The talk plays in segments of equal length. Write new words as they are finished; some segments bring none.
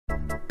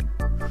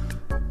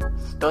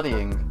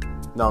studying.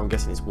 No, I'm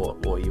guessing it's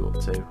what are you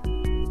up to?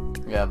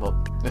 Yeah, but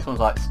this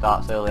one's like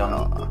starts early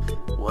on.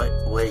 What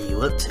are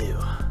you up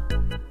to?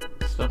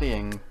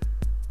 Studying.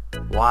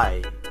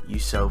 Why? You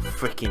so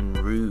freaking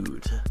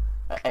rude.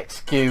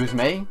 Excuse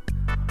me?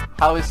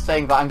 How is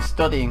saying that I'm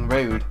studying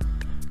rude?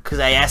 Cause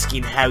I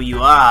asking how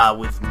you are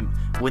with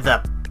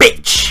a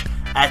bitch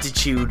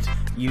attitude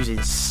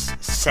using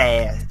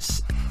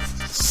says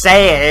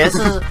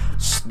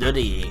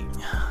studying.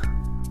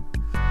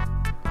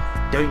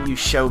 Don't you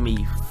show me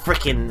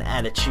frickin'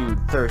 attitude,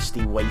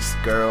 thirsty waste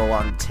girl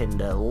on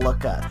Tinder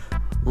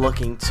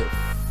looking to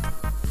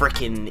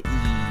frickin'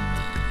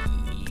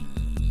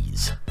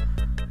 ease.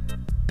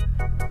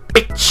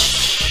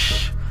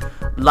 Bitch!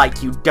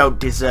 Like you don't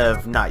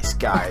deserve nice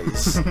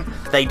guys.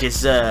 They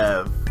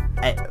deserve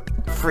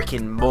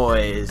frickin'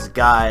 boys,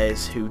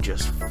 guys who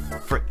just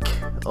frick,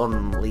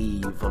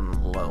 unleave,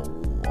 unload.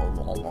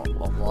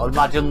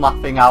 Imagine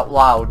laughing out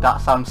loud, that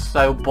sounds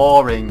so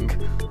boring.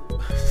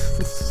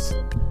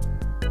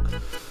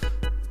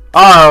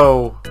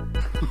 Oh!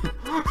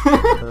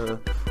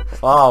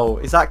 Oh,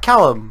 is that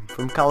Callum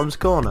from Callum's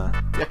Corner?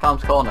 Yeah,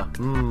 Callum's Corner.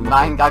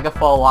 9gagger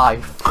for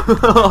life.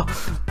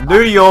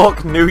 New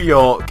York, New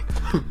York.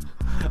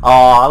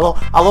 Oh,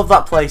 I love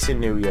that place in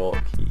New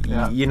York.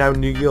 Yeah. You know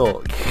New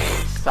York.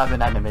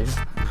 7 enemies.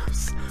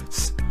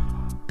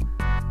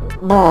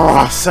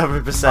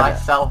 7%. My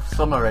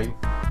self-summary,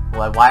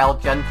 where a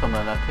wild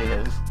gentleman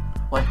appears.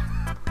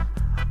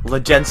 The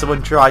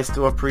gentleman tries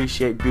to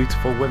appreciate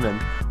beautiful women.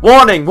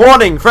 Warning!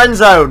 Warning! Friend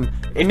zone!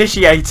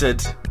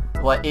 Initiated!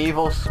 Where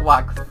evil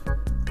swag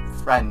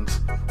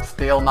friends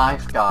steal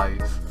nice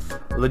guys.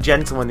 The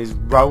gentleman is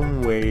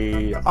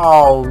lonely.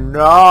 Oh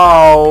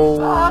no!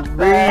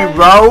 Sad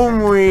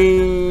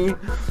lonely!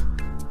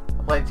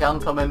 Where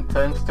gentleman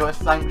turns to a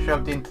sanctuary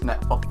of the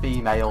internet for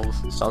females.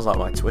 Sounds like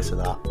my Twitter,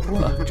 that.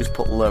 Just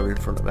put lure in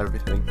front of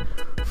everything.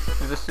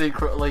 Is this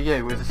secretly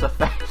you? Is this a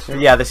face?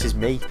 Yeah, this is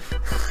me.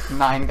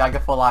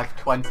 9gagger for life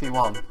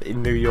 21.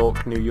 In New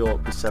York, New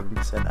York with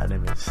 7%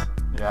 enemies.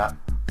 Yeah.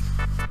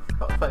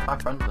 Got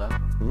 35 friends then.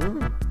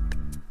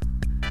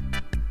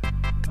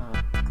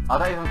 I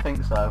don't even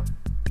think so.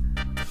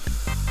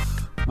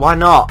 Why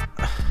not?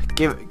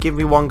 Give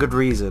me one good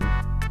reason.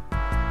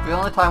 The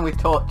only time we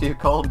talked, you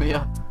called me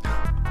a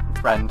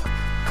friend.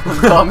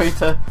 You told me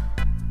to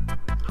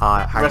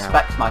Hang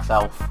respect out.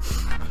 myself.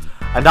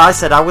 And I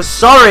said I was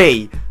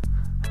sorry.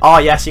 Oh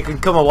yes, you can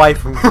come away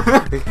from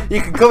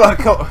you can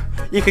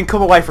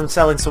come away from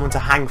telling someone to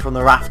hang from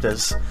the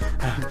rafters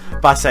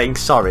by saying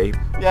sorry.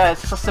 Yeah,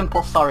 it's just a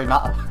simple sorry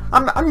matter.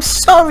 I'm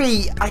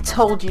sorry. I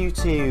told you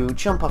to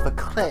jump off a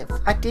cliff.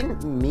 I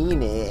didn't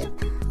mean it.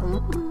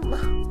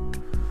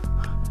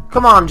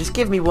 Come on, just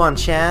give me one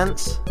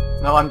chance.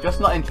 No, I'm just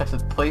not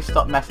interested. Please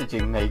stop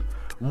messaging me.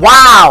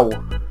 Wow!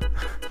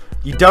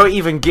 You don't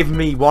even give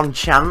me one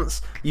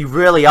chance. You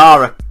really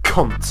are a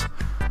cunt.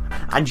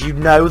 And you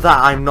know that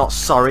I'm not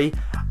sorry.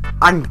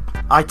 I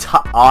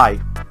tired.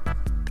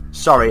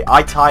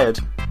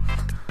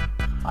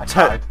 I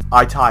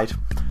tied.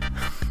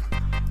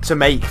 To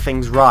make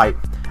things right.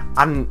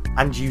 And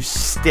you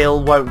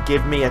still won't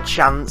give me a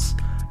chance.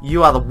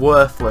 You are the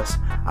worthless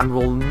and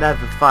will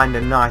never find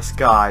a nice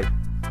guy.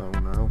 Oh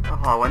no.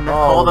 Oh, when they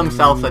call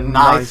themselves a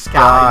nice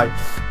guy.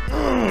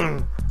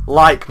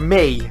 Like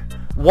me.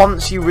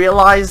 Once you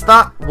realise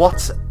that,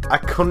 what a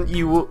cunt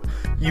you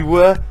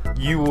were,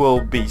 you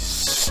will be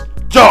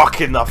stuck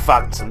in the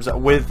phantoms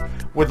with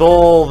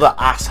all the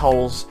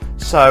assholes.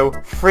 So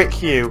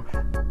frick you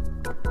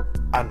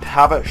and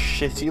have a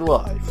shitty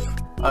life.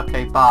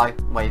 Okay, bye.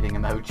 Waving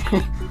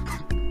emoji.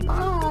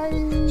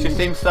 Bye. She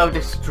seems so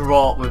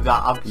distraught with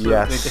that absolutely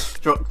Yes.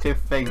 destructive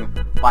thing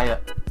by a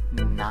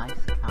nice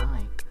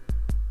guy.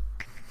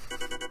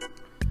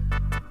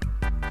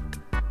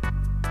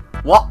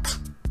 What?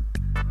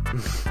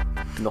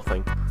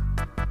 Nothing.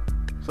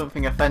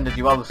 Something offended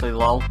you, obviously,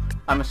 lol.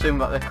 I'm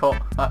assuming that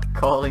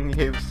calling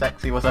you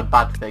sexy was a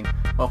bad thing.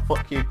 Well,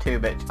 fuck you too,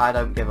 bitch. I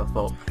don't give a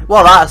fuck.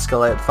 Well, that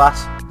escalated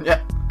fast.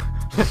 Yeah.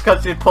 Just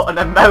because you put an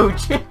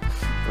emoji.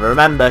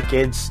 Remember,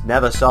 kids,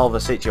 never solve a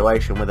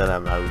situation with an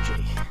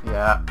emoji.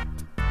 Yeah.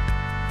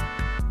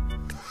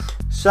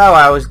 So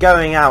I was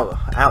going out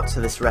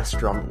to this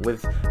restaurant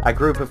with a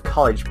group of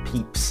college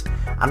peeps,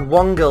 and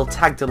one girl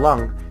tagged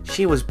along.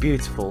 She was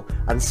beautiful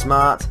and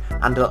smart,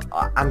 and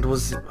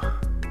was.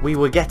 We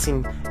were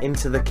getting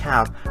into the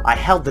cab. I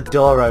held the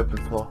door open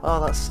for. Oh,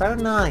 that's so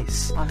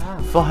nice. I know.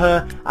 For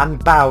her and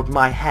bowed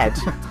my head.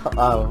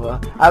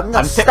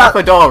 And tipped off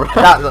the door.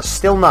 That's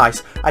still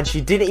nice. And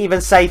she didn't even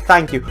say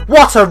thank you.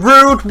 What a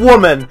rude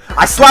woman!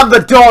 I slammed the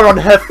door on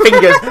her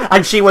fingers,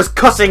 and she was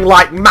cussing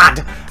like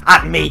mad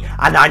at me,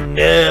 and I'm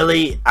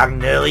nearly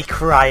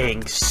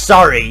crying.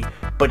 Sorry,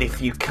 but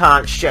if you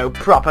can't show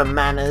proper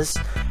manners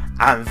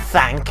and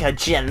thank a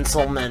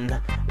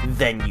gentleman,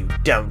 then you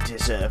don't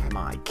deserve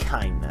my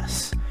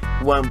kindness.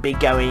 Won't be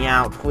going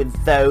out with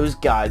those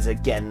guys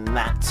again,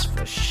 that's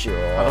for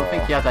sure. I don't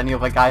think he has any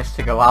other guys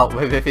to go out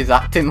with if he's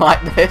acting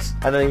like this.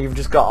 And then you've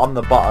just got on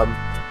the bottom,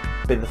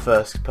 been the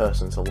first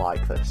person to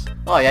like this.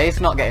 Oh yeah,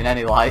 he's not getting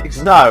any likes.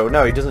 No,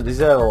 he doesn't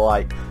deserve a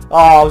like. Oh,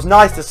 I was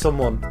nice to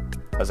someone.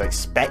 I was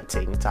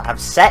expecting to have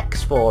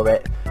sex for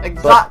it.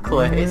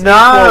 Exactly. It's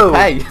no. equal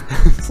pay.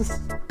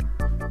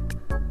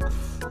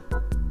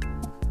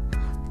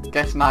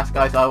 Guess nice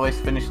guys always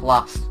finish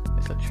last.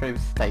 It's a true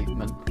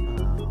statement.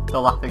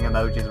 The laughing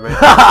emoji's really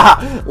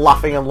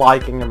laughing and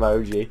liking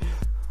emoji.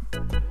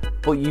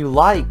 But you're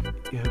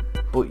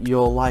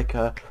like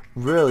a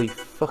really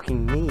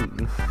fucking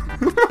mean.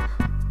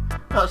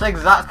 That's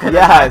exactly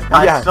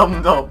yeah.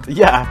 summed up.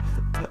 Yeah.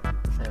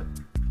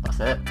 That's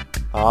it.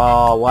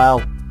 Oh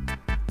well.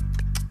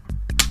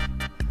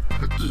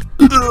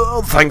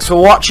 Thanks for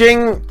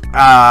watching.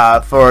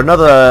 For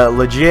another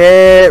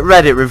legit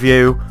Reddit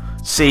review.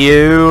 See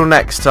you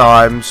next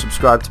time.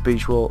 Subscribe to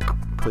Beach Walk,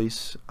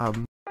 please.